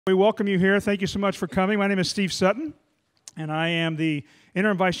We welcome you here. Thank you so much for coming. My name is Steve Sutton, and I am the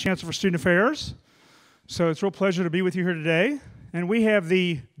Interim Vice Chancellor for Student Affairs. So it's a real pleasure to be with you here today. And we have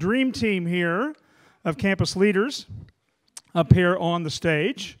the dream team here of campus leaders up here on the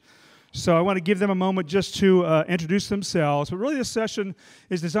stage. So I want to give them a moment just to introduce themselves. But really this session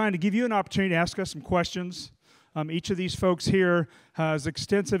is designed to give you an opportunity to ask us some questions. Each of these folks here has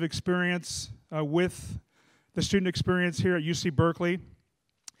extensive experience with the student experience here at UC Berkeley.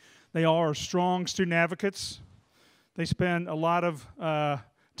 They all are strong student advocates. They spend a lot of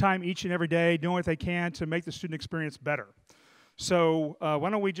time each and every day doing what they can to make the student experience better. So why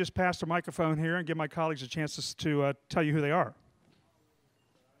don't we just pass the microphone here and give my colleagues a chance to tell you who they are.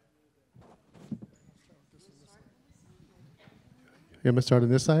 You want me to start on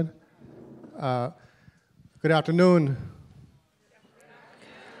this side? Good afternoon.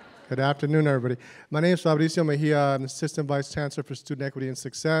 Good afternoon, everybody. My name is Fabricio Mejia. I'm Assistant Vice Chancellor for Student Equity and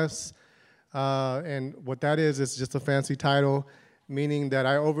Success. And what that is just a fancy title, meaning that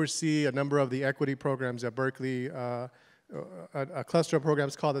I oversee a number of the equity programs at Berkeley, a cluster of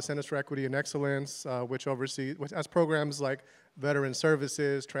programs called the Centers for Equity and Excellence, which has programs like Veteran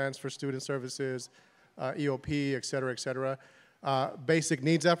Services, Transfer Student Services, EOP, et cetera, et cetera. Basic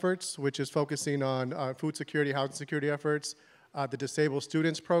Needs Efforts, which is focusing on food security, housing security efforts, the Disabled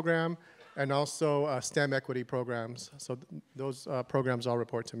Students Program, and also STEM equity programs. So those programs all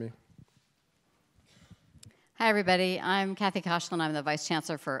report to me. Hi, everybody. I'm Kathy Koshland. I'm the Vice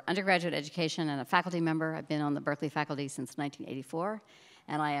Chancellor for Undergraduate Education and a faculty member. I've been on the Berkeley faculty since 1984,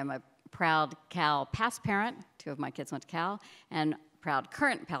 and I am a proud Cal past parent. 2 of my kids went to Cal, and proud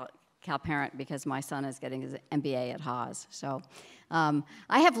current Cal parent because my son is getting his MBA at Haas. So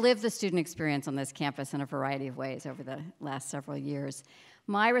I have lived the student experience on this campus in a variety of ways over the last several years.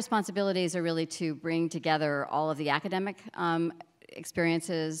 My responsibilities are really to bring together all of the academic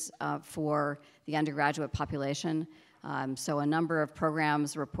experiences for the undergraduate population. So a number of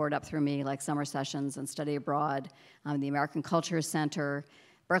programs report up through me, like summer sessions and study abroad, the American Culture Center,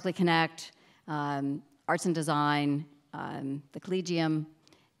 Berkeley Connect, Arts and Design, the Collegium,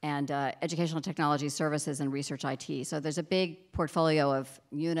 and Educational Technology Services and Research IT. So there's a big portfolio of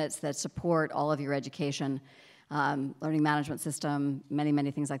units that support all of your education, learning management system, many, many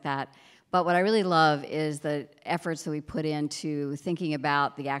things like that. But what I really love is the efforts that we put into thinking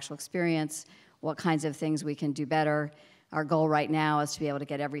about the actual experience, what kinds of things we can do better. Our goal right now is to be able to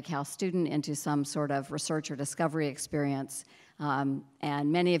get every Cal student into some sort of research or discovery experience.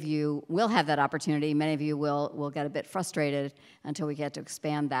 And many of you will have that opportunity. Many of you will get a bit frustrated until we get to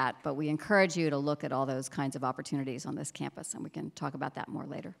expand that. But we encourage you to look at all those kinds of opportunities on this campus, and we can talk about that more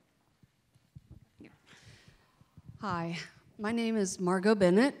later. Hi, my name is Margot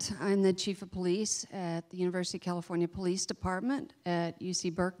Bennett. I'm the Chief of Police at the University of California Police Department at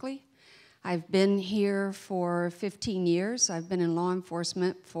UC Berkeley. I've been here for 15 years. I've been in law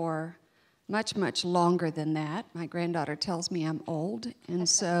enforcement for much, much longer than that. My granddaughter tells me I'm old, and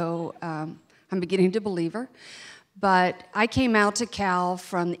so I'm beginning to believe her. But I came out to Cal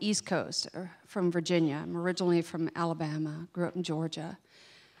from the East Coast, from Virginia. I'm originally from Alabama, grew up in Georgia.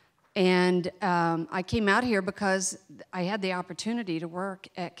 And I came out here because I had the opportunity to work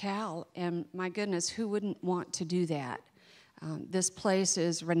at Cal, and my goodness, who wouldn't want to do that? This place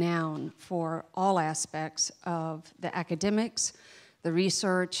is renowned for all aspects of the academics, the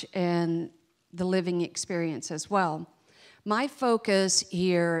research, and the living experience as well. My focus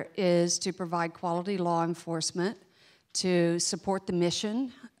here is to provide quality law enforcement, to support the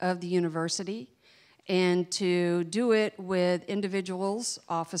mission of the university, and to do it with individuals,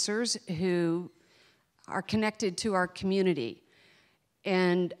 officers, who are connected to our community.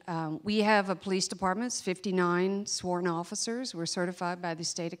 And we have a police department, it's 59 sworn officers. We're certified by the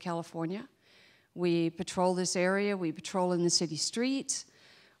state of California. We patrol this area, we patrol in the city streets.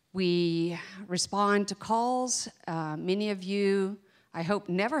 We respond to calls. Many of you, I hope,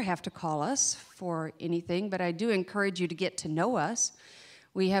 never have to call us for anything, but I do encourage you to get to know us.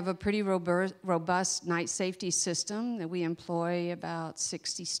 We have a pretty robust night safety system that we employ about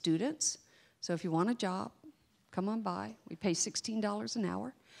 60 students. So if you want a job, come on by. We pay $16 an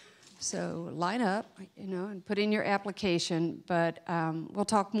hour. So line up, and put in your application, but we'll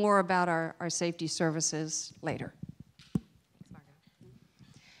talk more about our safety services later.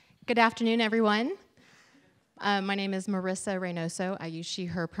 Good afternoon, everyone. My name is Marissa Reynoso. I use she,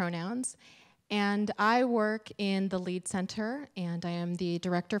 her pronouns. And I work in the LEAD Center, and I am the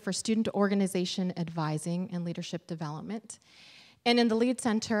Director for Student Organization Advising and Leadership Development. And in the LEAD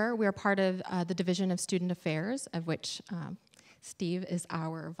Center, we are part of the Division of Student Affairs, of which Steve is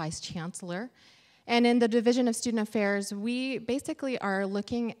our Vice Chancellor. And in the Division of Student Affairs, we basically are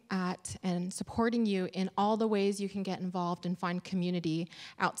looking at and supporting you in all the ways you can get involved and find community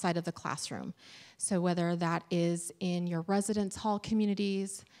outside of the classroom. So whether that is in your residence hall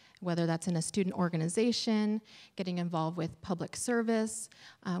communities, whether that's in a student organization, getting involved with public service,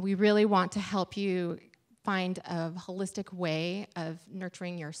 we really want to help you find a holistic way of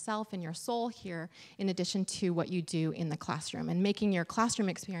nurturing yourself and your soul here in addition to what you do in the classroom, and making your classroom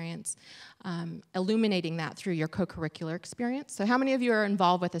experience, illuminating that through your co-curricular experience. So how many of you are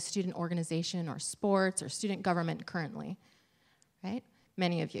involved with a student organization or sports or student government currently? Right?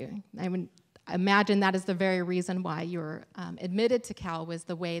 Many of you. I would imagine that is the very reason why you're admitted to Cal, was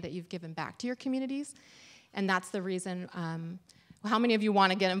the way that you've given back to your communities. And that's the reason. How many of you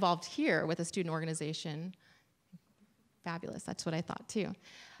want to get involved here with a student organization? Fabulous, that's what I thought too.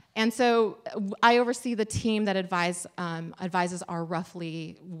 And so I oversee the team that advises our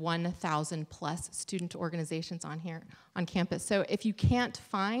roughly 1,000 plus student organizations on campus. So if you can't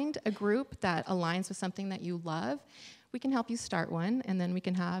find a group that aligns with something that you love, we can help you start one, and then we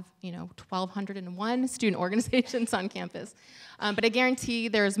can have 1,201 student organizations on campus. But I guarantee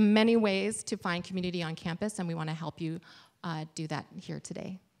there's many ways to find community on campus, and we want to help you do that here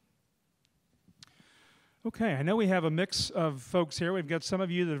today. Okay, I know we have a mix of folks here. We've got some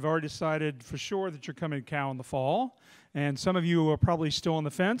of you that have already decided for sure that you're coming to Cal in the fall, and some of you are probably still on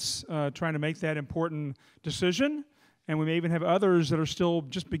the fence, trying to make that important decision. And we may even have others that are still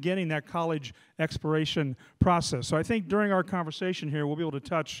just beginning that college exploration process. So I think during our conversation here, we'll be able to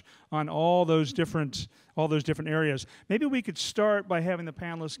touch on all those different areas. Maybe we could start by having the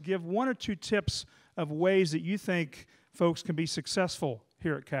panelists give 1 or 2 tips of ways that you think folks can be successful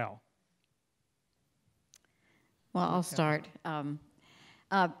here at Cal. Well, I'll start.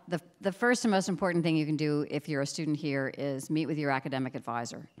 The first and most important thing you can do if you're a student here is meet with your academic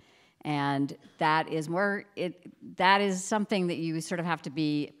advisor. And that is something that you sort of have to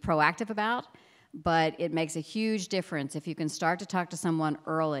be proactive about, but it makes a huge difference if you can start to talk to someone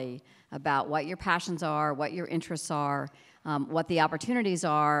early about what your passions are, what your interests are, what the opportunities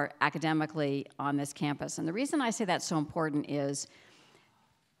are academically on this campus. And the reason I say that's so important is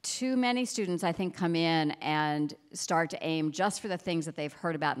too many students, I think, come in and start to aim just for the things that they've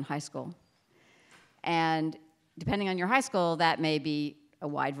heard about in high school. And depending on your high school, that may be a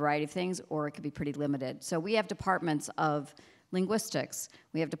wide variety of things, or it could be pretty limited. So we have departments of linguistics.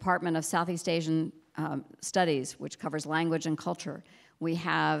 We have Department of Southeast Asian Studies, which covers language and culture. We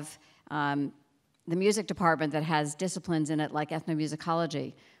have the music department that has disciplines in it like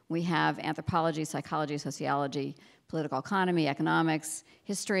ethnomusicology. We have anthropology, psychology, sociology, political economy, economics,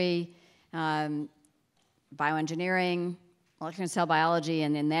 history, bioengineering, molecular cell biology,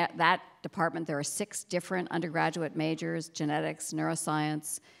 and in that department there are 6 different undergraduate majors: genetics,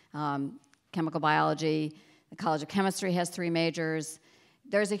 neuroscience, chemical biology. The College of Chemistry has 3 majors.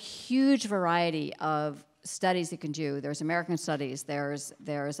 There's a huge variety of studies you can do. There's American Studies, there's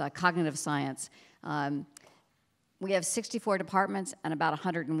cognitive science. We have 64 departments and about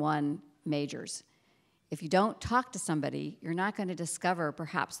 101 majors. If you don't talk to somebody, you're not going to discover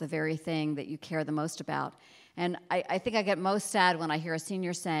perhaps the very thing that you care the most about. And I think I get most sad when I hear a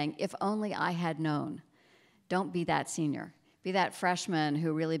senior saying, "If only I had known." Don't be that senior. Be that freshman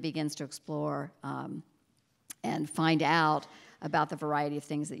who really begins to explore and find out about the variety of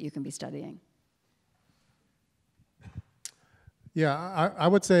things that you can be studying. Yeah, I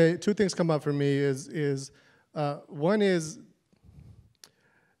would say 2 things come up for me is one is,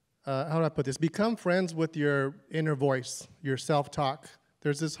 how do I put this? Become friends with your inner voice, your self-talk.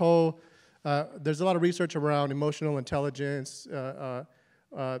 There's this whole, there's a lot of research around emotional intelligence and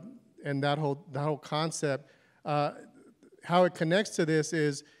that whole concept. How it connects to this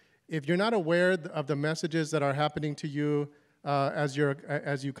is, if you're not aware of the messages that are happening to you as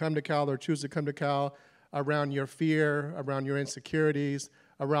you come to Cal or choose to come to Cal, around your fear, around your insecurities,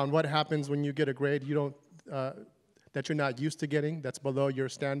 around what happens when you get a grade that you're not used to getting, that's below your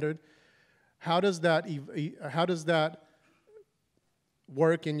standard. How does that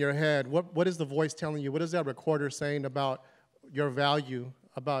work in your head? What is the voice telling you? What is that recorder saying about your value,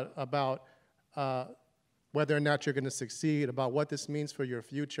 about whether or not you're going to succeed, about what this means for your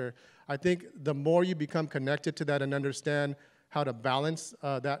future? I think the more you become connected to that and understand how to balance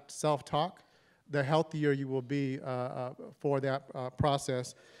that self-talk, the healthier you will be for that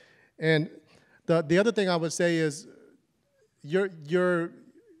process. And the other thing I would say is, you're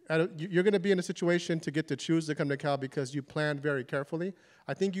going to be in a situation to get to choose to come to Cal because you planned very carefully.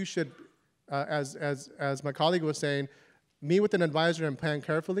 I think you should, as my colleague was saying, meet with an advisor and plan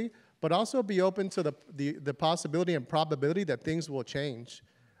carefully, but also be open to the possibility and probability that things will change,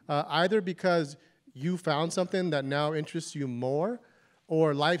 either because you found something that now interests you more,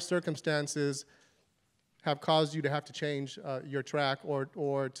 or life circumstances have caused you to have to change your track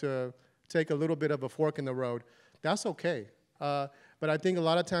or to take a little bit of a fork in the road. That's okay. But I think a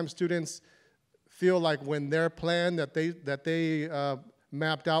lot of times students feel like when their plan that they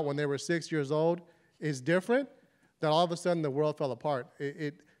mapped out when they were 6 years old is different, that all of a sudden the world fell apart.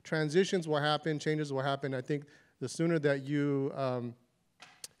 Transitions will happen, changes will happen. I think the sooner that you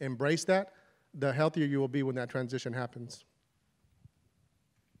embrace that, the healthier you will be when that transition happens.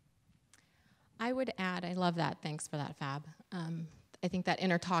 I would add, I love that. Thanks for that, Fab. I think that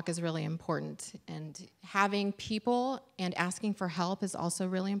inner talk is really important, and having people and asking for help is also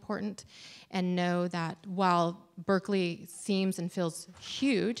really important. And know that while Berkeley seems and feels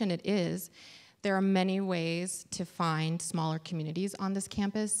huge, and it is, there are many ways to find smaller communities on this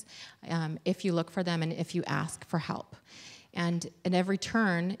campus if you look for them and if you ask for help. And at every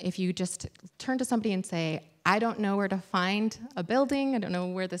turn, if you just turn to somebody and say, I don't know where to find a building, I don't know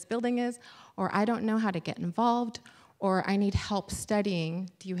where this building is, or I don't know how to get involved, or I need help studying,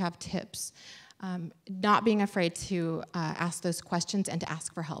 do you have tips? Not being afraid to ask those questions and to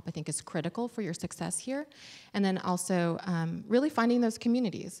ask for help, I think, is critical for your success here. And then also really finding those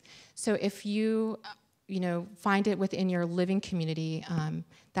communities. So if you find it within your living community,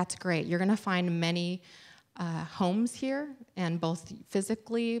 that's great. You're gonna find many homes here, and both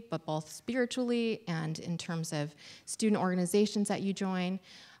physically, but both spiritually, and in terms of student organizations that you join,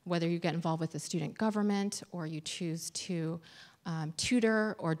 whether you get involved with the student government or you choose to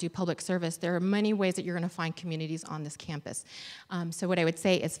tutor or do public service. There are many ways that you're going to find communities on this campus. So what I would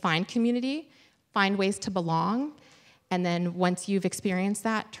say is find community, find ways to belong, and then once you've experienced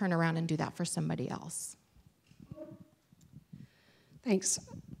that, turn around and do that for somebody else. Thanks,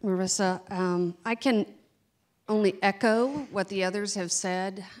 Marissa. I can only echo what the others have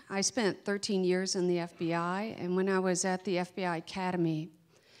said. I spent 13 years in the FBI, and when I was at the FBI Academy,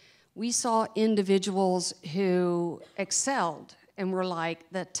 we saw individuals who excelled and were like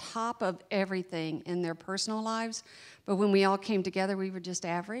the top of everything in their personal lives, but when we all came together, we were just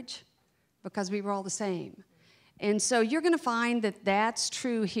average because we were all the same. And so you're gonna find that that's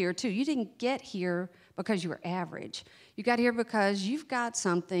true here too. You didn't get here because you were average. You got here because you've got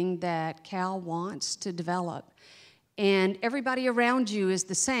something that Cal wants to develop. And everybody around you is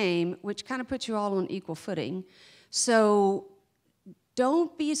the same, which kind of puts you all on equal footing. So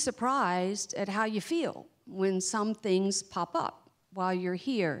don't be surprised at how you feel when some things pop up while you're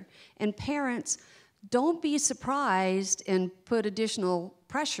here. And parents, don't be surprised and put additional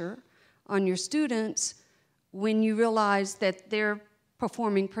pressure on your students when you realize that they're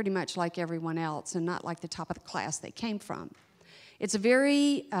performing pretty much like everyone else and not like the top of the class they came from. It's a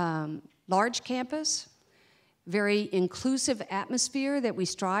very large campus, very inclusive atmosphere that we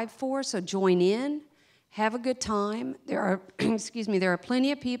strive for, so join in. Have a good time. There are, there are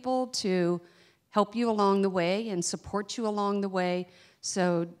plenty of people to help you along the way and support you along the way,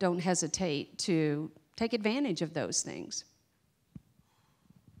 so don't hesitate to take advantage of those things.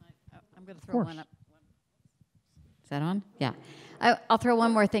 I'm going to throw one up. Is that on? Yeah. I'll throw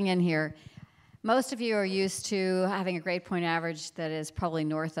one more thing in here. Most of you are used to having a grade point average that is probably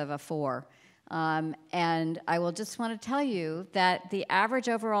north of a 4. And I will just want to tell you that the average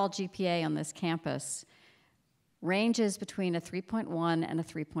overall GPA on this campus ranges between a 3.1 and a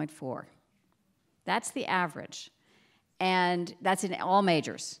 3.4. That's the average. And that's in all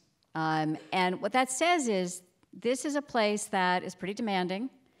majors. And what that says is this is a place that is pretty demanding.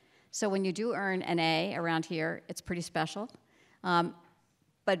 So when you do earn an A around here, it's pretty special.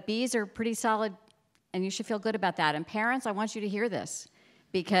 But B's are pretty solid, and you should feel good about that. And parents, I want you to hear this,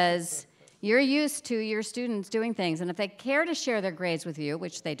 because you're used to your students doing things. And if they care to share their grades with you,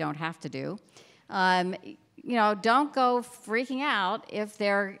 which they don't have to do, don't go freaking out if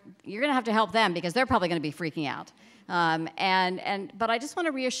you're going to help them, because they're probably going to be freaking out. But I just want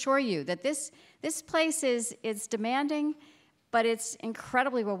to reassure you that this place is demanding, but it's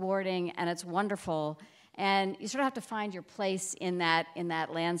incredibly rewarding, and it's wonderful. And you sort of have to find your place in that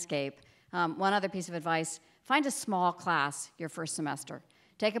landscape. One other piece of advice, find a small class your first semester.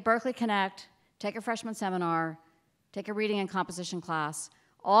 Take a Berkeley Connect, take a freshman seminar, take a reading and composition class.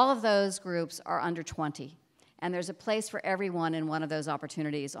 All of those groups are under 20. And there's a place for everyone in one of those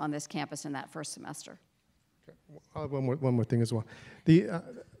opportunities on this campus in that first semester. Okay. One more thing as well. I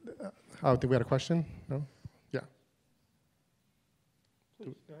think we had a question? No? Yeah.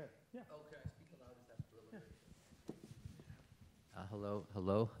 Please, go ahead. Yeah. Okay, speak aloud, is that a little bit?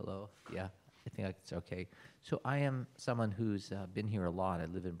 Hello. Yeah, I think it's okay. So I am someone who's been here a lot. I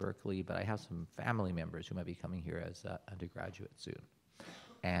live in Berkeley, but I have some family members who might be coming here as undergraduate soon.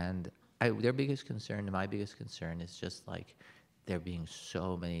 And their biggest concern, my biggest concern is just like there being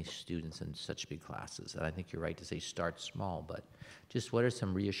so many students in such big classes. And I think you're right to say start small, but just what are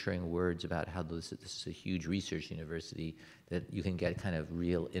some reassuring words about how this is a huge research university that you can get kind of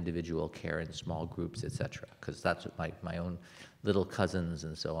real individual care in small groups, et cetera? Because that's what my own little cousins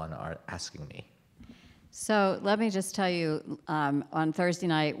and so on are asking me. So let me just tell you, on Thursday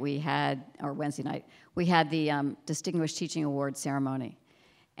night or Wednesday night, we had the Distinguished Teaching Award ceremony.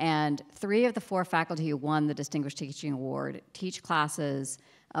 And 3 of the 4 faculty who won the Distinguished Teaching Award teach classes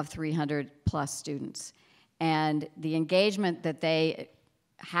of 300 plus students. And the engagement that they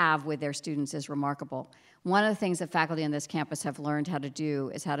have with their students is remarkable. One of the things that faculty on this campus have learned how to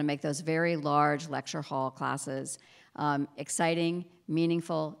do is how to make those very large lecture hall classes exciting,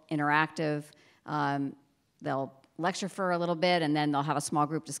 meaningful, interactive. They'll lecture for a little bit, and then they'll have a small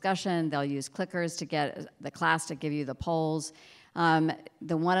group discussion. They'll use clickers to get the class to give you the polls. One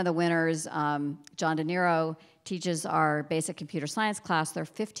of the winners, John De Niro, teaches our basic computer science class. There are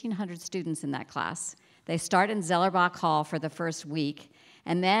 1,500 students in that class. They start in Zellerbach Hall for the first week,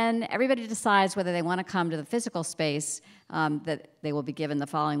 and then everybody decides whether they want to come to the physical space that they will be given the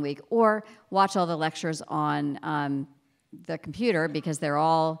following week, or watch all the lectures on the computer, because they're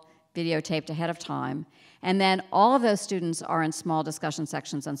all videotaped ahead of time. And then all of those students are in small discussion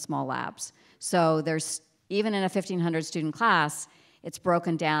sections and small labs. So there's, even in a 1,500 student class, it's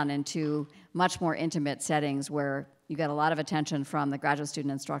broken down into much more intimate settings where you get a lot of attention from the graduate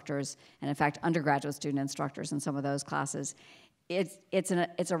student instructors, and in fact, undergraduate student instructors in some of those classes. It's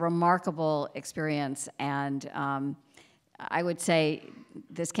a remarkable experience, and I would say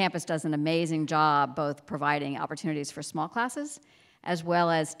this campus does an amazing job both providing opportunities for small classes as well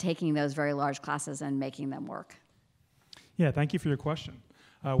as taking those very large classes and making them work. Yeah, thank you for your question.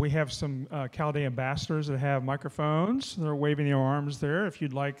 We have some Cal Day ambassadors that have microphones. They're waving their arms there. If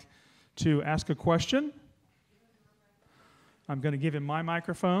you'd like to ask a question, I'm going to give him my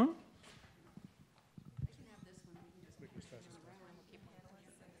microphone.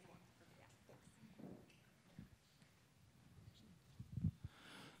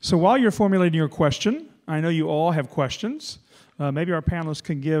 So while you're formulating your question, I know you all have questions. Maybe our panelists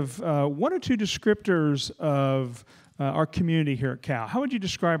can give 1 or 2 descriptors of our community here at Cal. How would you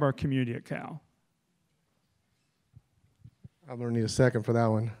describe our community at Cal? I'm going to need a second for that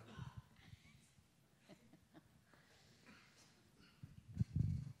one.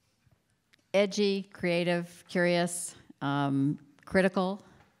 Edgy, creative, curious, critical,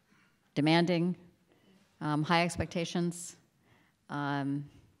 demanding, high expectations,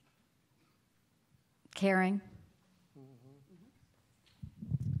 caring.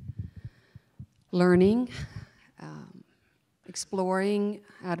 Learning, exploring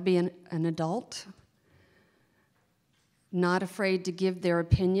how to be an adult, not afraid to give their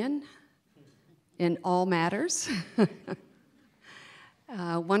opinion in all matters.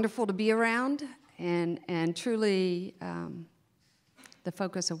 Wonderful to be around, and truly the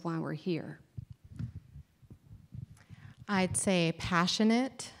focus of why we're here. I'd say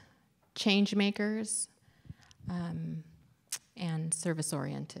passionate, change makers, and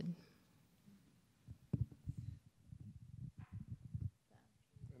service-oriented.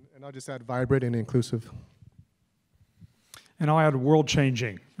 And I'll just add vibrant and inclusive. And I'll add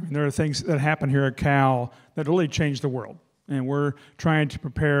world-changing. I mean, there are things that happen here at Cal that really change the world. And we're trying to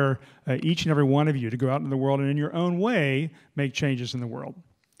prepare each and every one of you to go out into the world and in your own way make changes in the world.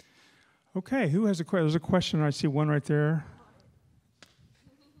 Okay, who has a question? There's a question. I see one right there.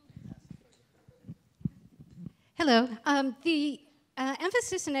 Hello. The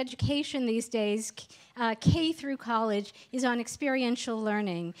emphasis in education these days, K through college, is on experiential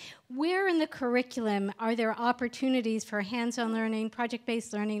learning. Where in the curriculum are there opportunities for hands-on learning,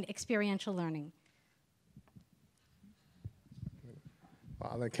 project-based learning, experiential learning?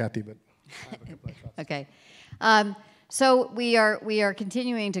 Well, I'll let Kathy, but I have a couple of shots. Okay. So we are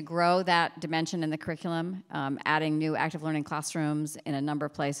continuing to grow that dimension in the curriculum, adding new active learning classrooms in a number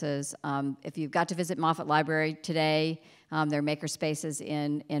of places. If you've got to visit Moffett Library today, there are maker spaces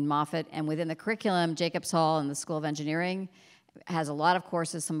in Moffett, and within the curriculum, Jacobs Hall and the School of Engineering has a lot of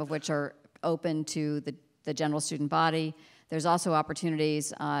courses, some of which are open to the general student body. There's also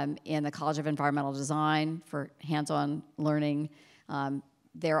opportunities in the College of Environmental Design for hands-on learning.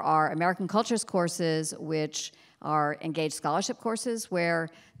 There are American Cultures courses, which are engaged scholarship courses, where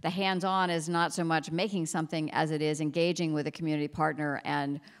the hands-on is not so much making something as it is engaging with a community partner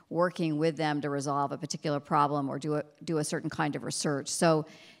and working with them to resolve a particular problem or do a certain kind of research. So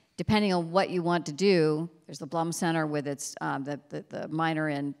depending on what you want to do, there's the Blum Center with its the minor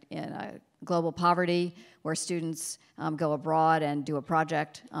in global poverty, where students go abroad and do a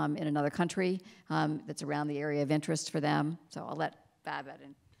project in another country that's around the area of interest for them. So I'll let Fab add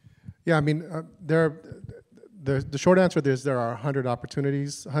in. Yeah, I mean, the short answer is there are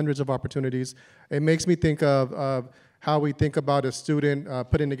hundreds of opportunities. It makes me think of how we think about a student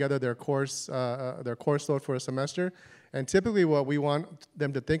putting together their course load for a semester. And typically what we want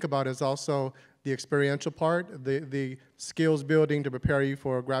them to think about is also the experiential part, the skills building to prepare you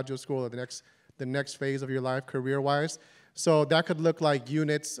for graduate school or the next phase of your life career-wise. So that could look like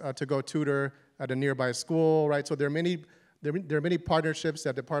units to go tutor at a nearby school, right? So there are many partnerships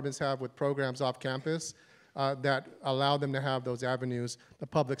that departments have with programs off campus that allow them to have those avenues. The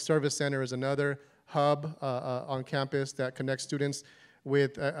Public Service Center is another hub on campus that connects students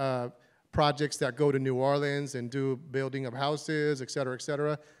with projects that go to New Orleans and do building of houses, et cetera, et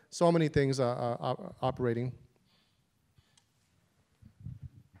cetera. So many things operating.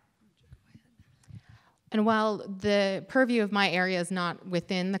 And while the purview of my area is not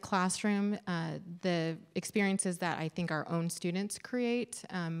within the classroom, the experiences that I think our own students create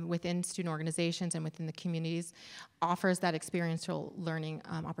within student organizations and within the communities offers that experiential learning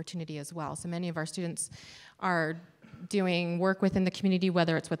opportunity as well. So many of our students are doing work within the community,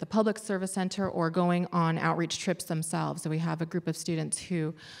 whether it's with the Public Service Center or going on outreach trips themselves. So we have a group of students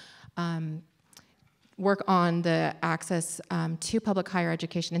who work on the access to public higher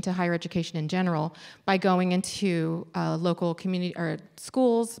education, into higher education in general, by going into local community or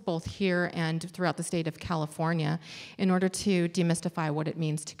schools, both here and throughout the state of California, in order to demystify what it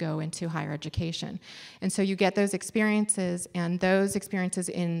means to go into higher education. And so you get those experiences, and those experiences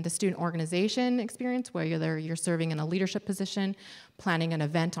in the student organization experience, whether you're serving in a leadership position, planning an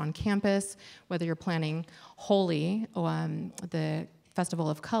event on campus, whether you're planning Holi, the Festival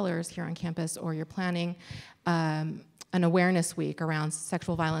of Colors here on campus, or you're planning an awareness week around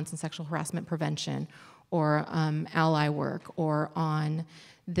sexual violence and sexual harassment prevention, or ally work, or on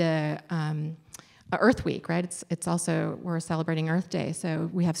the Earth Week, right? It's also, we're celebrating Earth Day, so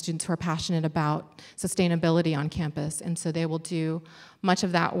we have students who are passionate about sustainability on campus, and so they will do much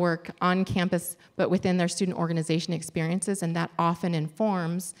of that work on campus, but within their student organization experiences, and that often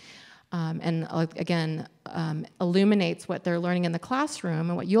informs and again, illuminates what they're learning in the classroom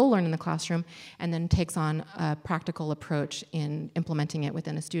and what you'll learn in the classroom, and then takes on a practical approach in implementing it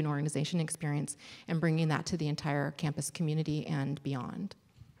within a student organization experience and bringing that to the entire campus community and beyond.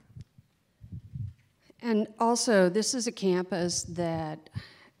 And also, this is a campus that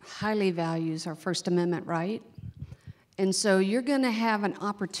highly values our First Amendment right. And so you're going to have an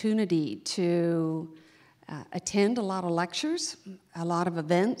opportunity to attend a lot of lectures, a lot of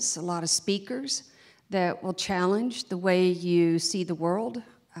events, a lot of speakers that will challenge the way you see the world,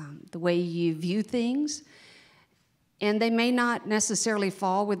 the way you view things. And they may not necessarily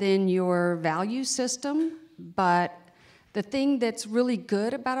fall within your value system, but the thing that's really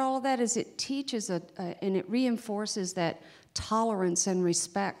good about all of that is it teaches and it reinforces that tolerance and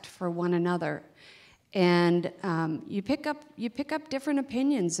respect for one another. And you pick up different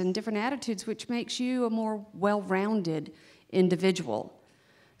opinions and different attitudes, which makes you a more well-rounded individual.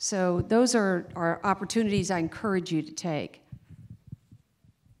 So those are opportunities I encourage you to take.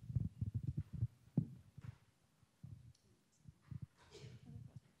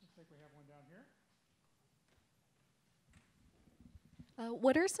 Looks like we have one down here.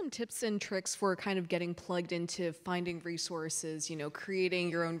 What are some tips and tricks for kind of getting plugged into finding resources, you know, creating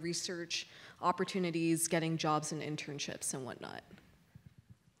your own research opportunities, getting jobs and internships and whatnot?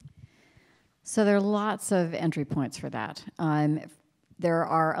 So there are lots of entry points for that. There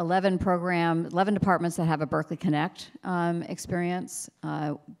are 11 departments that have a Berkeley Connect experience.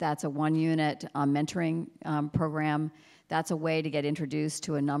 That's a one-unit mentoring program. That's a way to get introduced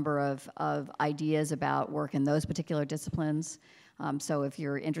to a number of ideas about work in those particular disciplines. So if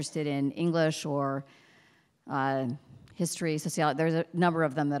you're interested in English or history, sociology, there's a number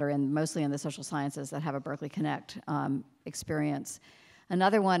of them that are mostly in the social sciences that have a Berkeley Connect experience.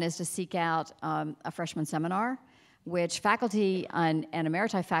 Another one is to seek out a freshman seminar, which faculty and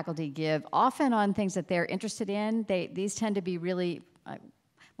emeriti faculty give often on things that they're interested in. These tend to be really,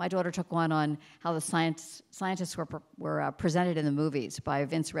 my daughter took one on how the scientists were presented in the movies by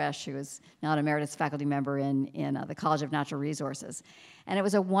Vince Resch, who is now an emeritus faculty member in the College of Natural Resources. And it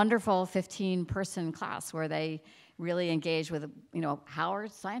was a wonderful 15-person class where they really engaged with, you know, how are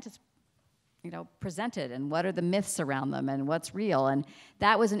scientists presented, and what are the myths around them, and what's real. And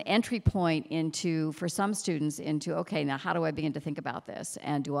that was an entry point into, for some students, into, okay, now how do I begin to think about this?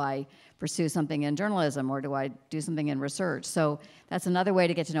 And do I pursue something in journalism, or do I do something in research? So that's another way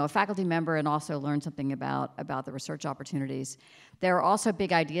to get to know a faculty member and also learn something about the research opportunities. There are also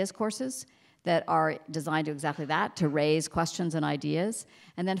big ideas courses that are designed to exactly that, to raise questions and ideas.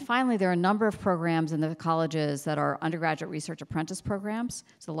 And then finally, there are a number of programs in the colleges that are undergraduate research apprentice programs.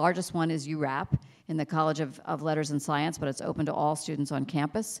 So the largest one is URAP in the College of Letters and Science, but it's open to all students on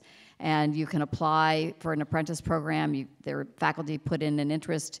campus. And you can apply for an apprentice program. Their faculty put in an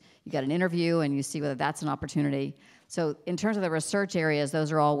interest, you get an interview, and you see whether that's an opportunity. So in terms of the research areas,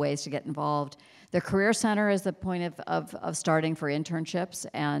 those are all ways to get involved. The Career Center is the point of starting for internships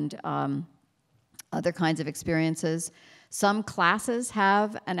and other kinds of experiences. Some classes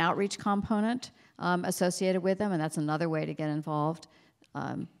have an outreach component associated with them, and that's another way to get involved.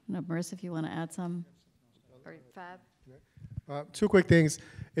 Marissa, if you want to add some, or Fab? Two quick things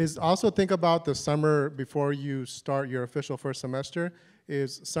is also think about the summer before you start your official first semester,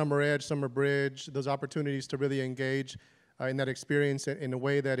 is Summer Edge, Summer Bridge, those opportunities to really engage in that experience in a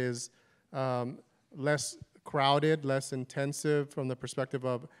way that is less crowded, less intensive from the perspective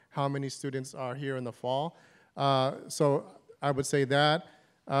of how many students are here in the fall. So I would say that.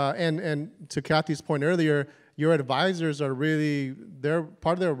 And to Kathy's point earlier, your advisors are really,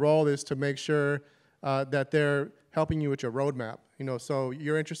 part of their role is to make sure that they're helping you with your roadmap. So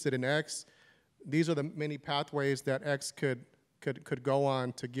you're interested in X, these are the many pathways that X could go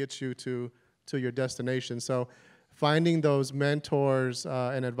on to get you to your destination. So finding those mentors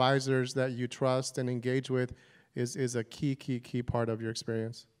and advisors that you trust and engage with is a key part of your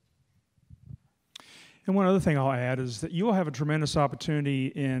experience. And one other thing I'll add is that you will have a tremendous opportunity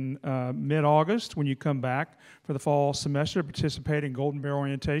in mid-August when you come back for the fall semester to participate in Golden Bear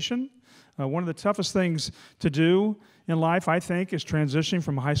Orientation. One of the toughest things to do in life, I think, is transitioning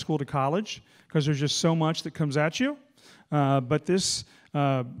from high school to college, because there's just so much that comes at you. But this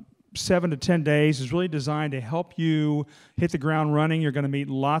 7 to 10 days is really designed to help you hit the ground running. You're going to meet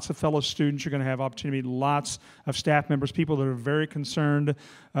lots of fellow students. You're going to have opportunity to meet lots of staff members, people that are very concerned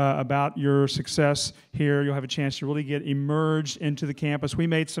about your success here. You'll have a chance to really get immersed into the campus. We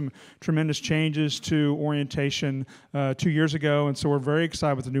made some tremendous changes to orientation 2 years ago, and so we're very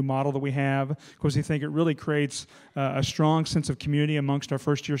excited with the new model that we have, because we think it really creates a strong sense of community amongst our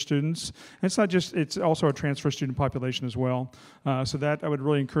first-year students. And it's not just, it's also a transfer student population as well. So that I would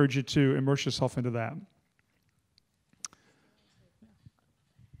really encourage you to immerse yourself into that.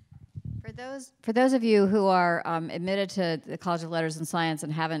 For those of you who are admitted to the College of Letters and Science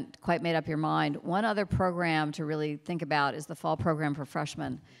and haven't quite made up your mind, one other program to really think about is the fall program for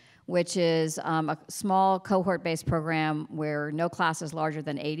freshmen, which is a small cohort-based program where no class is larger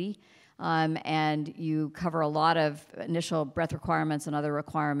than 80, and you cover a lot of initial breadth requirements and other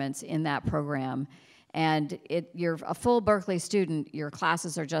requirements in that program. And you're a full Berkeley student. Your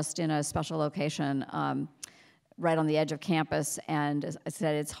classes are just in a special location right on the edge of campus. And as I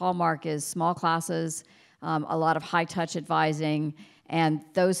said, its hallmark is small classes, a lot of high-touch advising, and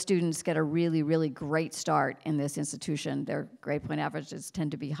those students get a really, really great start in this institution. Their grade point averages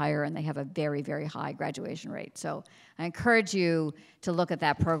tend to be higher, and they have a very, very high graduation rate. So I encourage you to look at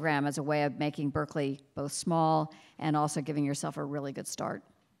that program as a way of making Berkeley both small and also giving yourself a really good start.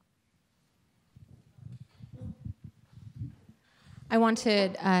 I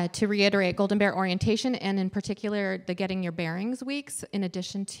wanted to reiterate Golden Bear Orientation, and in particular the Getting Your Bearings weeks, in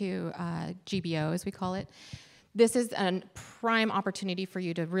addition to GBO, as we call it. This is a prime opportunity for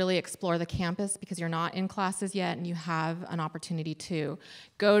you to really explore the campus, because you're not in classes yet, and you have an opportunity to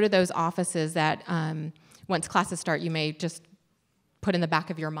go to those offices that once classes start, you may just put in the back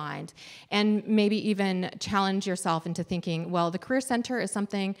of your mind, and maybe even challenge yourself into thinking, well, the Career Center is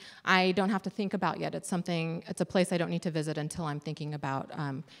something I don't have to think about yet. It's a place I don't need to visit until I'm thinking about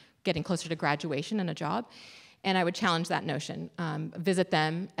getting closer to graduation and a job. And I would challenge that notion. Visit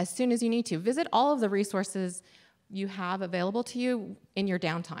them as soon as you need to. Visit all of the resources you have available to you in your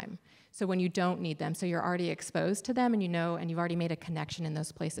downtime. So when you don't need them, so you're already exposed to them, and you know, and you've already made a connection in those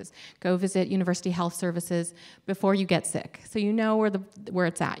places. Go visit University Health Services before you get sick, so you know where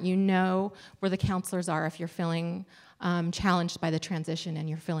it's at. You know where the counselors are if you're feeling challenged by the transition and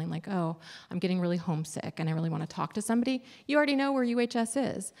you're feeling like, oh, I'm getting really homesick and I really want to talk to somebody. You already know where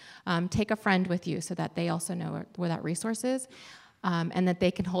UHS is. Take a friend with you so that they also know where that resource is. And that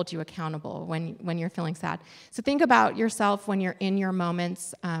they can hold you accountable when you're feeling sad. So think about yourself when you're in your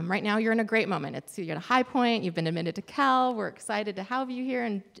moments. Right now, you're in a great moment. You're at a high point. You've been admitted to Cal. We're excited to have you here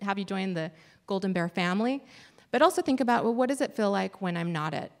and have you join the Golden Bear family. But also think about, well, what does it feel like when I'm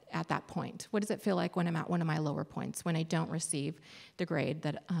not at that point? What does it feel like when I'm at one of my lower points, when I don't receive the grade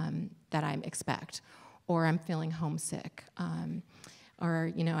that I expect, or I'm feeling homesick,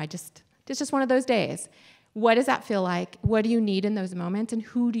 or it's just one of those days. What does that feel like? What do you need in those moments, and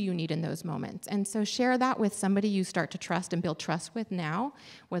who do you need in those moments? And so share that with somebody you start to trust and build trust with now,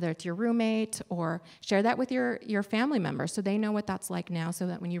 whether it's your roommate, or share that with your family members so they know what that's like now, so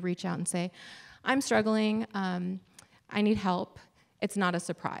that when you reach out and say, I'm struggling, I need help, it's not a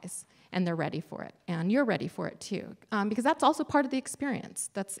surprise, and they're ready for it, and you're ready for it too, because that's also part of the experience.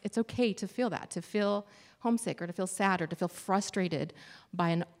 It's okay to feel that, to feel homesick, or to feel sad, or to feel frustrated by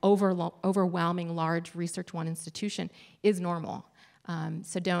an overwhelming large Research One institution is normal.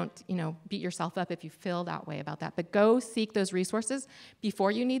 So don't beat yourself up if you feel that way about that, but go seek those resources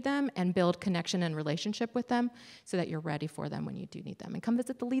before you need them and build connection and relationship with them so that you're ready for them when you do need them. And come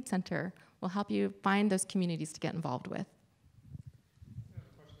visit the Lead Center. We'll help you find those communities to get involved with.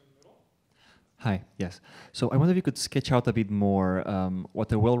 Hi, yes. So I wonder if you could sketch out a bit more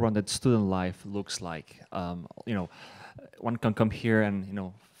what a well-rounded student life looks like. One can come here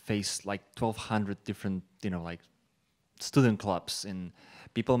and face like 1,200 different like student clubs, and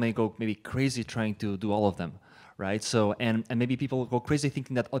people may go maybe crazy trying to do all of them, right? So and maybe people go crazy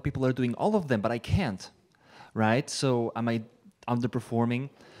thinking that other people are doing all of them, but I can't, right? So am I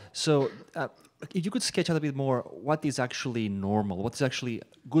underperforming? So if you could sketch out a bit more what is actually normal, what's actually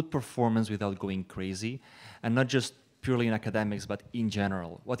good performance without going crazy, and not just purely in academics, but in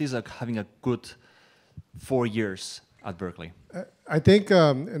general. What is having a good 4 years at Berkeley? I think,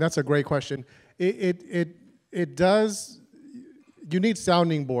 and that's a great question. It does. You need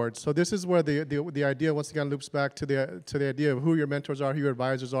sounding boards. So this is where the idea once again loops back to the idea of who your mentors are, who your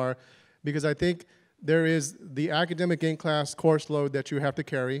advisors are, because I think there is the academic in-class course load that you have to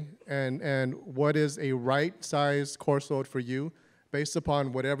carry, and what is a right-sized course load for you based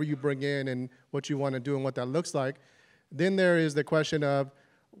upon whatever you bring in and what you want to do and what that looks like. Then there is the question of,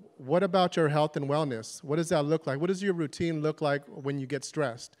 what about your health and wellness? What does that look like? What does your routine look like when you get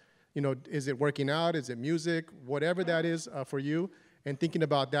stressed? Is it working out? Is it music? Whatever that is for you, and thinking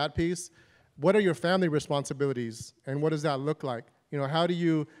about that piece. What are your family responsibilities, and what does that look like? How do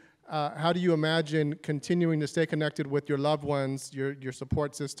you imagine continuing to stay connected with your loved ones, your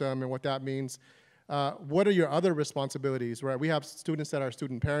support system, and what that means? What are your other responsibilities, right? We have students that are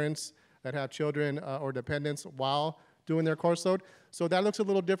student parents that have children or dependents while doing their course load. So that looks a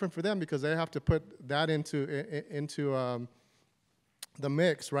little different for them because they have to put that into the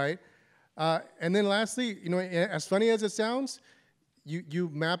mix, right? And then lastly, as funny as it sounds, you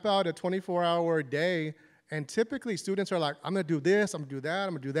map out a 24-hour day, and typically students are like, I'm gonna do this, I'm gonna do that,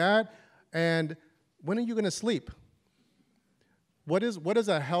 I'm gonna do that, and when are you gonna sleep? What does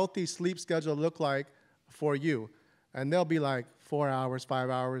a healthy sleep schedule look like for you? And they'll be like 4 hours, 5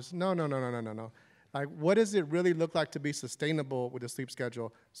 hours. No. Like, what does it really look like to be sustainable with a sleep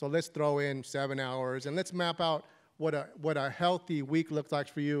schedule? So let's throw in 7 hours, and let's map out what a healthy week looks like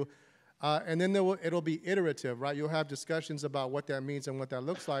for you. And then it'll be iterative, right? You'll have discussions about what that means and what that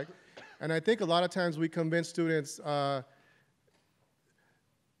looks like. And I think a lot of times we convince students,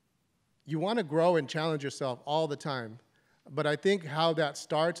 you want to grow and challenge yourself all the time. But I think how that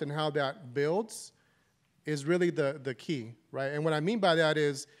starts and how that builds is really the key, right? And what I mean by that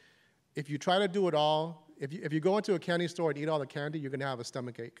is, if you try to do it all, if you go into a candy store and eat all the candy, you're going to have a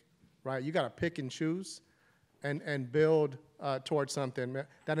stomach ache, right? You got to pick and choose and build towards something.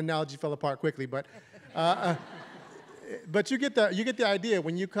 That analogy fell apart quickly, but you get the idea.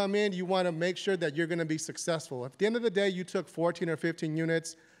 When you come in, you want to make sure that you're going to be successful. If at the end of the day you took 14 or 15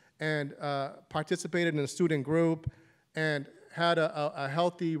 units and participated in a student group and had a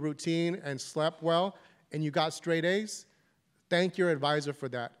healthy routine and slept well, and you got straight A's, thank your advisor for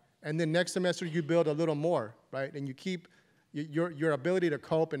that. And then next semester you build a little more, right? And you keep your ability to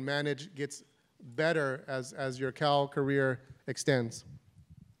cope and manage gets better as your Cal career extends.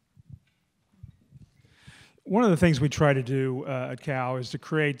 One of the things we try to do at Cal is to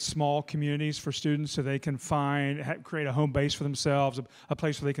create small communities for students so they can create a home base for themselves, a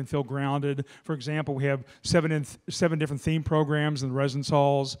place where they can feel grounded. For example, we have seven different theme programs in the residence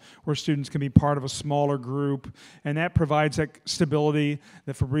halls where students can be part of a smaller group, and that provides that stability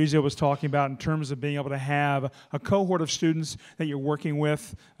that Fabrizio was talking about in terms of being able to have a cohort of students that you're working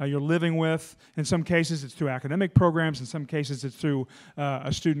with, you're living with. In some cases, it's through academic programs. In some cases, it's through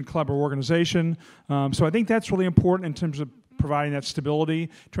a student club or organization. So I think that's really important in terms of providing that stability,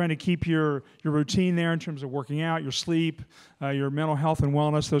 trying to keep your routine there in terms of working out, your sleep, your mental health and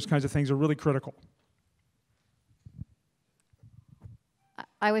wellness. Those kinds of things are really critical.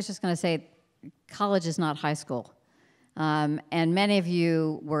 I was just going to say, college is not high school. And many of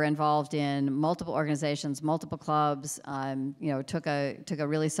you were involved in multiple organizations, multiple clubs, took a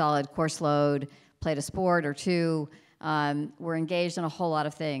really solid course load, played a sport or two, were engaged in a whole lot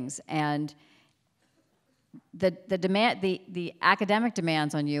of things. And the academic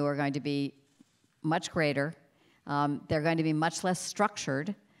demands on you are going to be much greater. They're going to be much less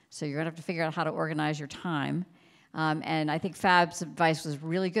structured, so you're going to have to figure out how to organize your time. And I think Fab's advice was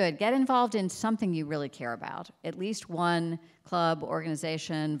really good. Get involved in something you really care about, at least one club,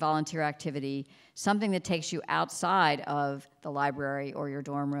 organization, volunteer activity, something that takes you outside of the library or your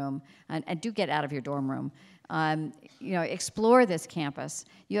dorm room, and do get out of your dorm room. Explore this campus.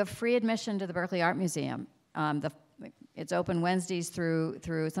 You have free admission to the Berkeley Art Museum. It's open Wednesdays through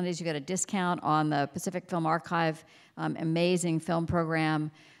Sundays. You get a discount on the Pacific Film Archive, amazing film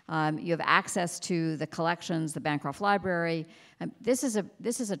program. You have access to the collections, the Bancroft Library. This is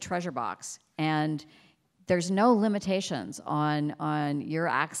a treasure box, and there's no limitations on your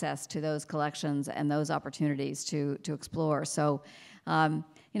access to those collections and those opportunities to explore. So,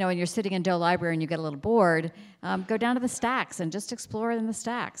 when you're sitting in Doe Library and you get a little bored, go down to the stacks and just explore in the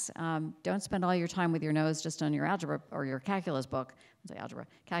stacks. Don't spend all your time with your nose just on your algebra or your calculus book. Say algebra,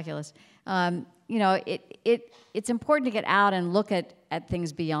 calculus. It's important to get out and look at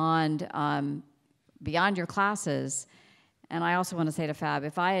things beyond your classes. And I also want to say to Fab,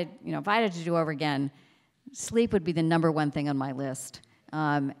 if I had to do over again, sleep would be the #1 thing on my list,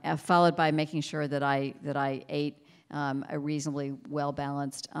 followed by making sure that I ate a reasonably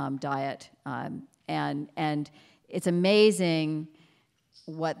well-balanced diet. And it's amazing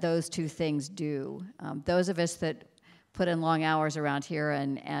what those two things do. Those of us that put in long hours around here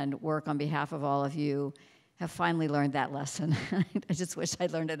and work on behalf of all of you have finally learned that lesson. I just wish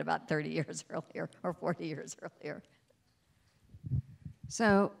I'd learned it about 30 years earlier or 40 years earlier.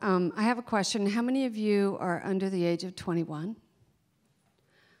 So I have a question. How many of you are under the age of 21?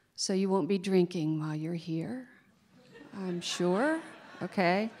 So you won't be drinking while you're here, I'm sure.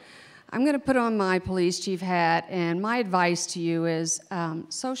 Okay. I'm going to put on my police chief hat, and my advice to you is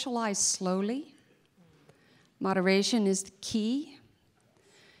socialize slowly. Moderation is the key.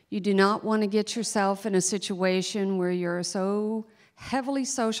 You do not want to get yourself in a situation where you're so heavily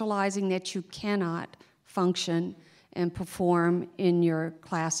socializing that you cannot function and perform in your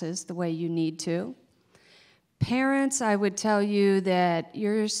classes the way you need to. Parents, I would tell you that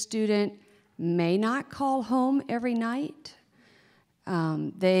your student may not call home every night.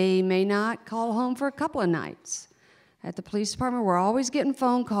 They may not call home for a couple of nights. At the police department, we're always getting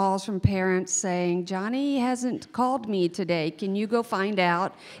phone calls from parents saying, Johnny hasn't called me today. Can you go find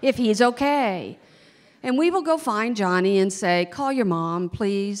out if he's okay? And we will go find Johnny and say, call your mom,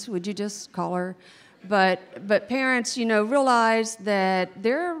 please. Would you just call her? But parents, realize that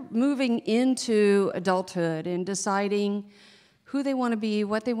they're moving into adulthood and deciding who they want to be,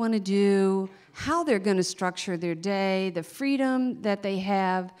 what they want to do, how they're going to structure their day, the freedom that they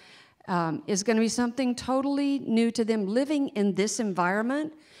have. Is going to be something totally new to them. Living in this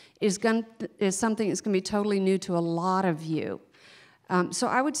environment is something that's going to be totally new to a lot of you. So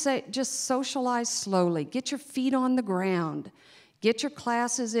I would say just socialize slowly. Get your feet on the ground. Get your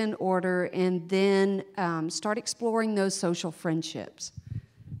classes in order, and then start exploring those social friendships.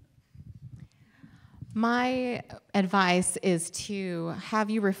 My advice is to have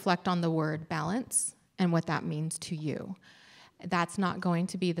you reflect on the word balance and what that means to you. That's not going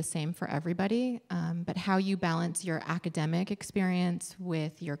to be the same for everybody, but how you balance your academic experience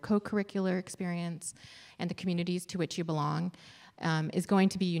with your co-curricular experience and the communities to which you belong is going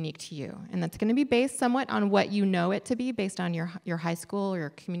to be unique to you. And that's going to be based somewhat on what you know it to be based on your high school or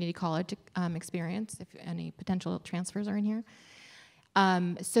your community college experience, if any potential transfers are in here.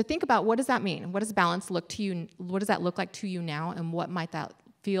 So think about, what does that mean? What does balance look to you? What does that look like to you now? And what might that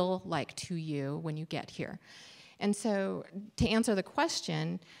feel like to you when you get here? And so to answer the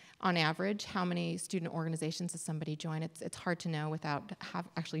question, on average, how many student organizations does somebody join? It's hard to know without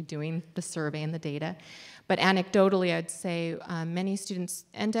actually doing the survey and the data. But anecdotally, I'd say many students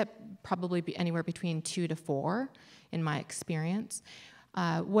end up probably anywhere between 2 to 4 in my experience.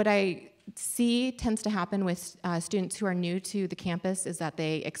 What I see tends to happen with students who are new to the campus is that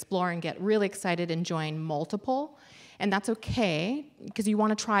they explore and get really excited and join multiple. And that's okay, because you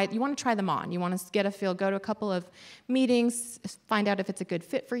want to try them on. You want to get a feel, go to a couple of meetings, find out if it's a good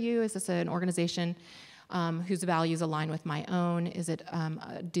fit for you. Is this an organization whose values align with my own? Is it,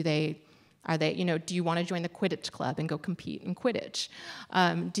 do you want to join the Quidditch club and go compete in Quidditch?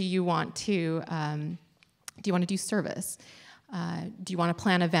 Do you want to do service? Do you want to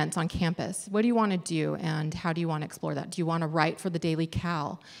plan events on campus? What do you want to do, and how do you want to explore that? Do you want to write for the Daily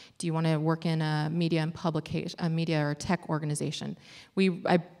Cal? Do you want to work in a media and publication, a media or tech organization?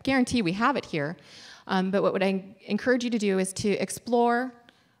 I guarantee we have it here. But what I encourage you to do is to explore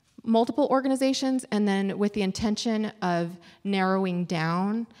multiple organizations, and then with the intention of narrowing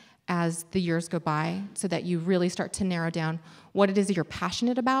down as the years go by, so that you really start to narrow down what it is that you're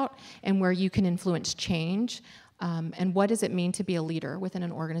passionate about and where you can influence change. And what does it mean to be a leader within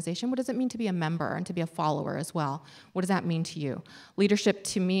an organization? What does it mean to be a member and to be a follower as well? What does that mean to you? Leadership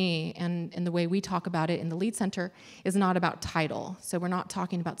to me, and the way we talk about it in the Lead Center, is not about title. So we're not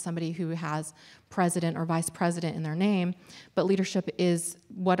talking about somebody who has president or vice president in their name, but leadership is,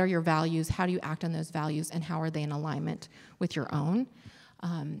 what are your values, how do you act on those values, and how are they in alignment with your own?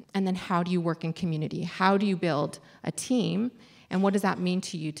 And then how do you work in community? How do you build a team? And what does that mean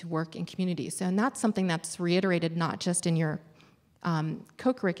to you to work in community? So, and that's something that's reiterated not just in your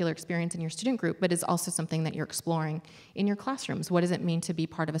co-curricular experience in your student group, but is also something that you're exploring in your classrooms. What does it mean to be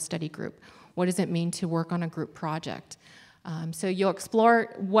part of a study group? What does it mean to work on a group project? So you'll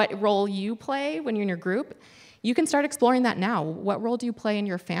explore what role you play when you're in your group. You can start exploring that now. What role do you play in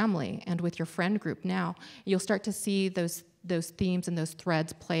your family and with your friend group now? You'll start to see those themes and those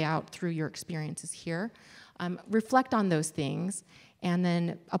threads play out through your experiences here. Reflect on those things and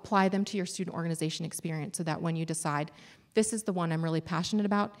then apply them to your student organization experience, so that when you decide, this is the one I'm really passionate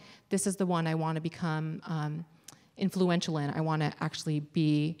about, this is the one I want to become influential in, I want to actually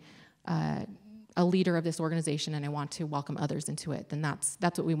be a leader of this organization and I want to welcome others into it, then that's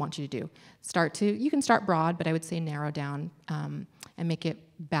what we want you to do. You can start broad, but I would say narrow down and make it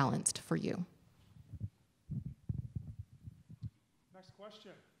balanced for you. Next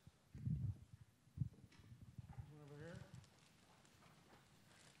question.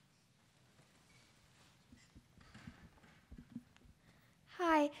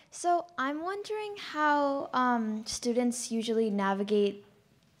 Hi, so I'm wondering how students usually navigate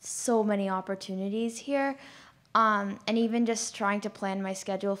so many opportunities here, and even just trying to plan my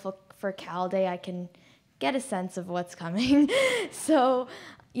schedule for Cal Day, I can get a sense of what's coming. So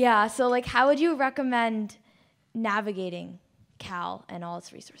yeah, so like, how would you recommend navigating Cal and all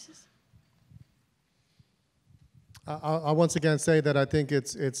its resources? I'll once again say that I think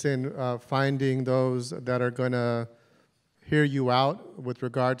it's in finding those that are going to hear you out with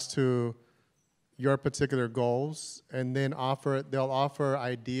regards to your particular goals, and then they'll offer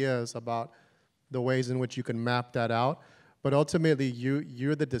ideas about the ways in which you can map that out. But ultimately,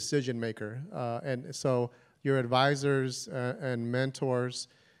 you're the decision maker, and so your advisors and mentors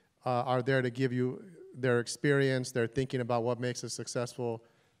are there to give you their experience, their thinking about what makes a successful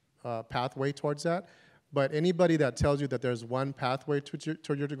pathway towards that. But anybody that tells you that there's one pathway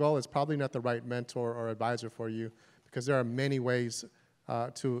to your goal is probably not the right mentor or advisor for you, because there are many ways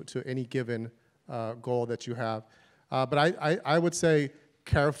to any given goal that you have. But I would say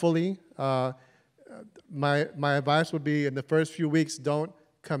carefully, my advice would be, in the first few weeks, don't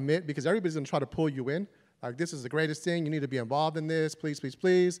commit, because everybody's going to try to pull you in. Like, this is the greatest thing, you need to be involved in this, please, please,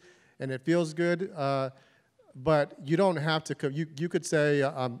 please, and it feels good. But you don't have to, you could say,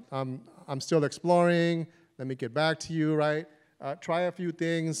 I'm still exploring, let me get back to you, right? Try a few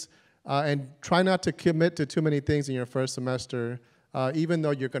things, and try not to commit to too many things in your first semester, even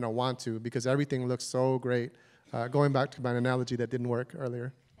though you're going to want to, because everything looks so great. Going back to my analogy that didn't work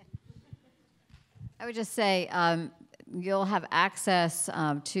earlier. I would just say you'll have access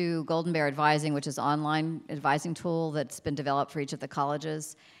to Golden Bear Advising, which is an online advising tool that's been developed for each of the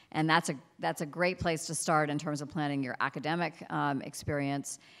colleges. And that's a great place to start in terms of planning your academic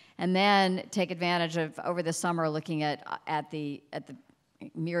experience. And then take advantage of, over the summer, looking at the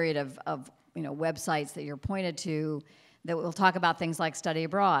myriad of websites that you're pointed to that will talk about things like study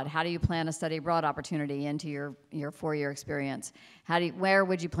abroad. How do you plan a study abroad opportunity into your four-year experience? Where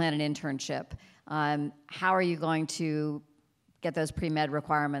would you plan an internship? How are you going to get those pre-med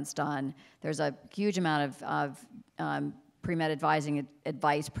requirements done? There's a huge amount of pre-med advising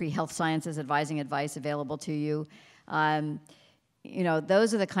advice, pre-health sciences advising advice available to you.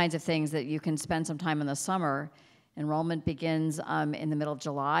 Those are the kinds of things that you can spend some time in the summer. Enrollment begins in the middle of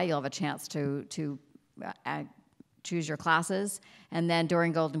July. You'll have a chance to choose your classes. And then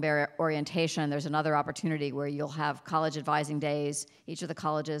during Golden Bear orientation, there's another opportunity where you'll have college advising days. Each of the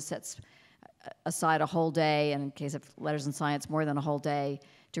colleges sets aside a whole day, and in case of letters and science, more than a whole day,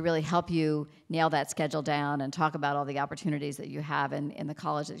 to really help you nail that schedule down and talk about all the opportunities that you have in the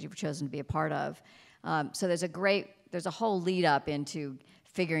college that you've chosen to be a part of. So there's a whole lead up into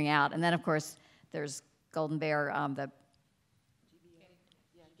figuring out. And then, of course, there's Golden Bear,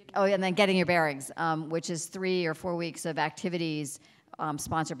 Oh, and then Getting Your Bearings, which is 3 or 4 weeks of activities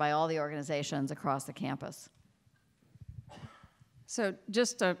sponsored by all the organizations across the campus. So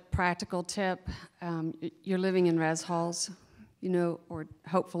just a practical tip, you're living in res halls, you know, or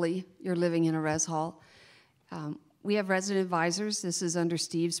hopefully you're living in a res hall. We have resident advisors, this is under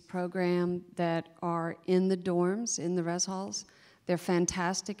Steve's program, that are in the dorms, in the res halls. They're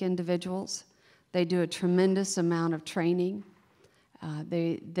fantastic individuals. They do a tremendous amount of training.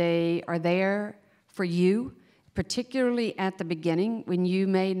 They are there for you, particularly at the beginning when you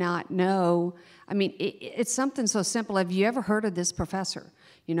may not know. I mean, it's something so simple. Have you ever heard of this professor?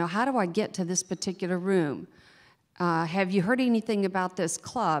 You know, how do I get to this particular room? Have you heard anything about this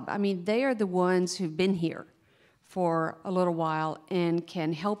club? I mean, they are the ones who've been here for a little while and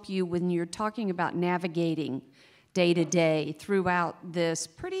can help you when you're talking about navigating day to day throughout this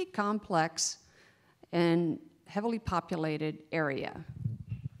pretty complex and heavily populated area.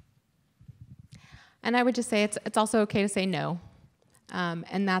 And I would just say it's also okay to say no,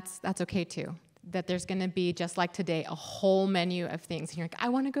 and that's okay too. That there's going to be, just like today, a whole menu of things, and you're like, I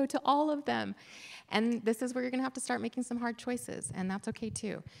want to go to all of them, and this is where you're going to have to start making some hard choices, and that's okay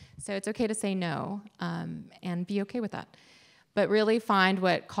too. So it's okay to say no, and be okay with that. But really find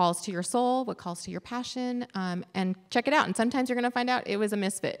what calls to your soul, what calls to your passion, and check it out. And sometimes you're going to find out it was a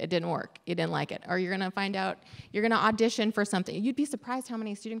misfit. It didn't work. You didn't like it. Or you're going to find out you're going to audition for something. You'd be surprised how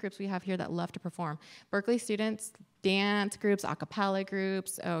many student groups we have here that love to perform. Berkeley students, dance groups, a cappella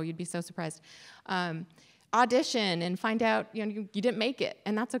groups. Oh, you'd be so surprised. Audition and find out you didn't make it,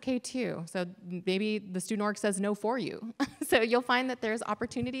 and that's okay too. So maybe the student org says no for you. So you'll find that there's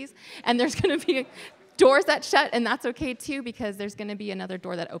opportunities, and there's going to be doors that shut, and that's okay too, because there's going to be another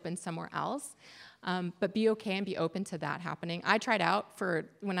door that opens somewhere else. But be okay and be open to that happening. I tried out for,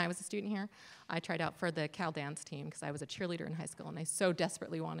 when I was a student here, I tried out for the Cal dance team because I was a cheerleader in high school, and I so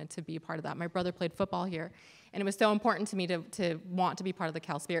desperately wanted to be part of that. My brother played football here, and it was so important to me to want to be part of the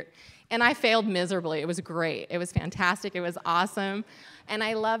Cal Spirit. And I failed miserably. It was great. It was fantastic. It was awesome. And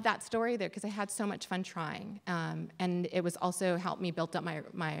I love that story there because I had so much fun trying. And it was also helped me build up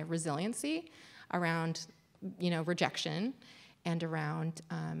my resiliency around, rejection and around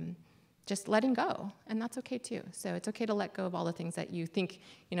just letting go, and that's okay too. So it's okay to let go of all the things that you think,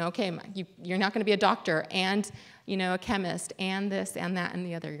 okay, you're not going to be a doctor and, a chemist and this and that and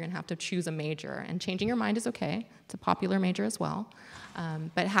the other. You're going to have to choose a major, and changing your mind is okay. It's a popular major as well.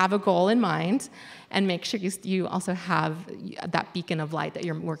 But have a goal in mind and make sure you also have that beacon of light that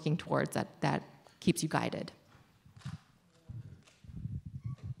you're working towards that keeps you guided.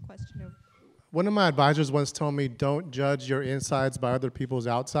 Question over. One of my advisors once told me, don't judge your insides by other people's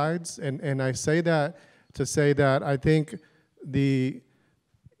outsides. And I say that to say that I think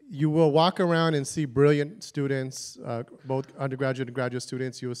you will walk around and see brilliant students, both undergraduate and graduate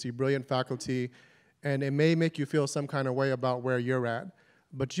students. You will see brilliant faculty, and it may make you feel some kind of way about where you're at.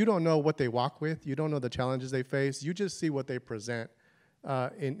 But you don't know what they walk with. You don't know the challenges they face. You just see what they present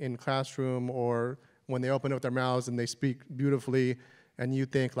in classroom, or when they open up their mouths and they speak beautifully. And you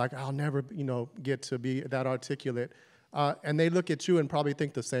think like, I'll never, get to be that articulate. And they look at you and probably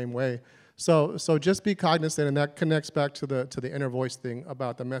think the same way. So just be cognizant, and that connects back to the inner voice thing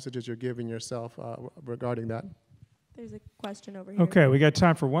about the messages you're giving yourself regarding that. There's a question over here. Okay, we got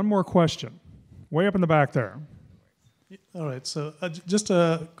time for one more question. Way up in the back there. All right, so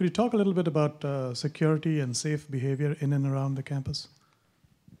could you talk a little bit about security and safe behavior in and around the campus?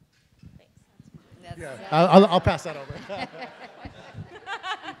 Yeah, I'll pass that over.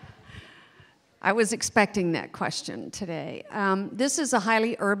 I was expecting that question today. This is a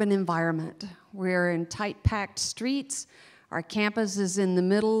highly urban environment. We're in tight, packed streets. Our campus is in the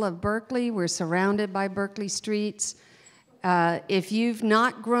middle of Berkeley. We're surrounded by Berkeley streets. If you've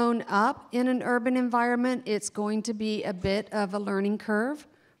not grown up in an urban environment, it's going to be a bit of a learning curve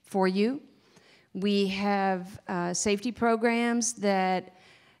for you. We have safety programs that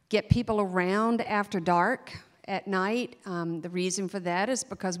get people around after dark. At night. The reason for that is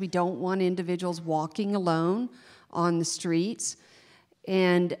because we don't want individuals walking alone on the streets.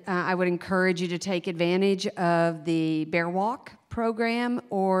 And I would encourage you to take advantage of the Bear Walk program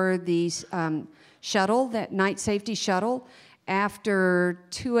or the shuttle, that night safety shuttle. After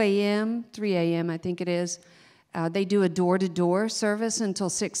 2 a.m., 3 a.m. I think it is, they do a door-to-door service until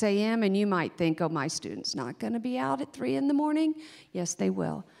 6 a.m. And you might think, oh, my student's not going to be out at 3 in the morning. Yes, they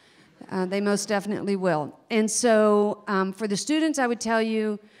will. They most definitely will. And so for the students, I would tell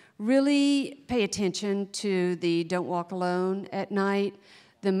you, really pay attention to the don't walk alone at night.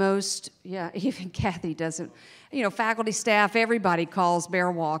 Even Kathy doesn't. Faculty, staff, everybody calls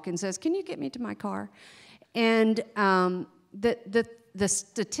Bear Walk and says, can you get me to my car? And the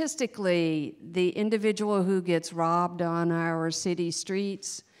statistically, the individual who gets robbed on our city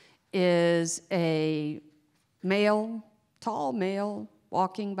streets is a male, tall male,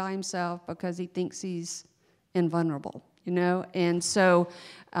 walking by himself because he thinks he's invulnerable, you know? And so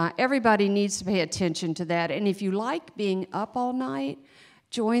everybody needs to pay attention to that. And if you like being up all night,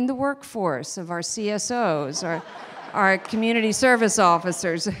 join the workforce of our CSOs, our community service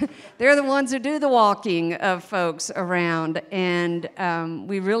officers. They're the ones who do the walking of folks around, and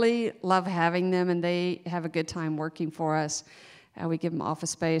we really love having them, and they have a good time working for us. We give them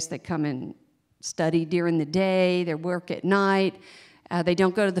office space. They come and study during the day. They work at night. They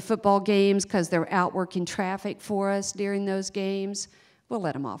don't go to the football games because they're out working traffic for us during those games. We'll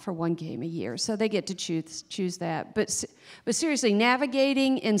let them off for one game a year, so they get to choose that. But seriously,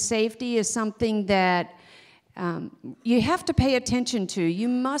 navigating in safety is something that you have to pay attention to. You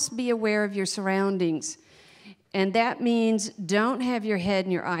must be aware of your surroundings. And that means don't have your head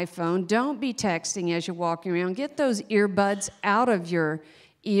in your iPhone. Don't be texting as you're walking around. Get those earbuds out of your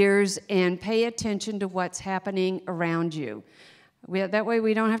ears and pay attention to what's happening around you. That way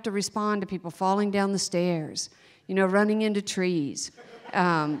we don't have to respond to people falling down the stairs, you know, running into trees,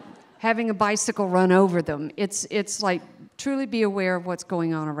 having a bicycle run over them. It's like truly be aware of what's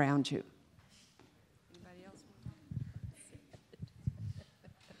going on around you.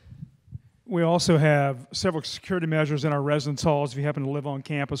 We also have several security measures in our residence halls. If you happen to live on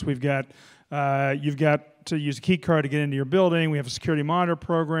campus, you've got to use a key card to get into your building. We have a security monitor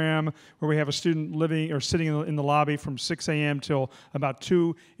program where we have a student living or sitting in the lobby from 6 a.m. till about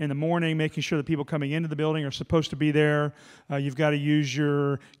 2 in the morning, making sure that people coming into the building are supposed to be there. You've got to use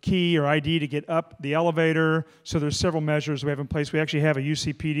your key or ID to get up the elevator. So there's several measures we have in place. We actually have a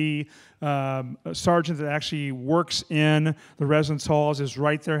UCPD sergeant that actually works in the residence halls, is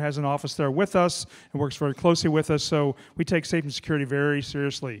right there, has an office there with us, and works very closely with us. So we take safety and security very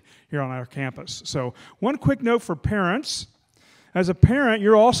seriously here on our campus. So one quick note for parents. As a parent,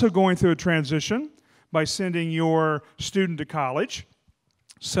 you're also going through a transition by sending your student to college.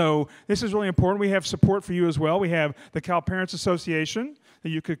 So this is really important. We have support for you as well. We have the Cal Parents Association that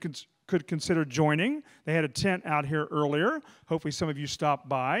you could consider joining. They had a tent out here earlier. Hopefully some of you stopped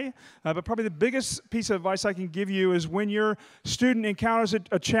by. But probably the biggest piece of advice I can give you is when your student encounters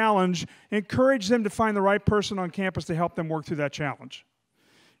a challenge, encourage them to find the right person on campus to help them work through that challenge.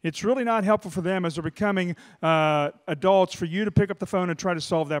 It's really not helpful for them as they're becoming adults for you to pick up the phone and try to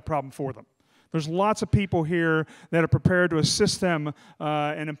solve that problem for them. There's lots of people here that are prepared to assist them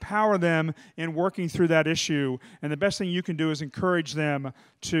and empower them in working through that issue. And the best thing you can do is encourage them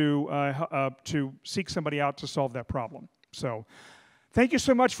to seek somebody out to solve that problem. So thank you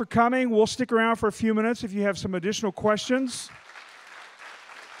so much for coming. We'll stick around for a few minutes if you have some additional questions.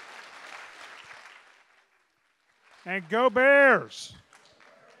 And go Bears!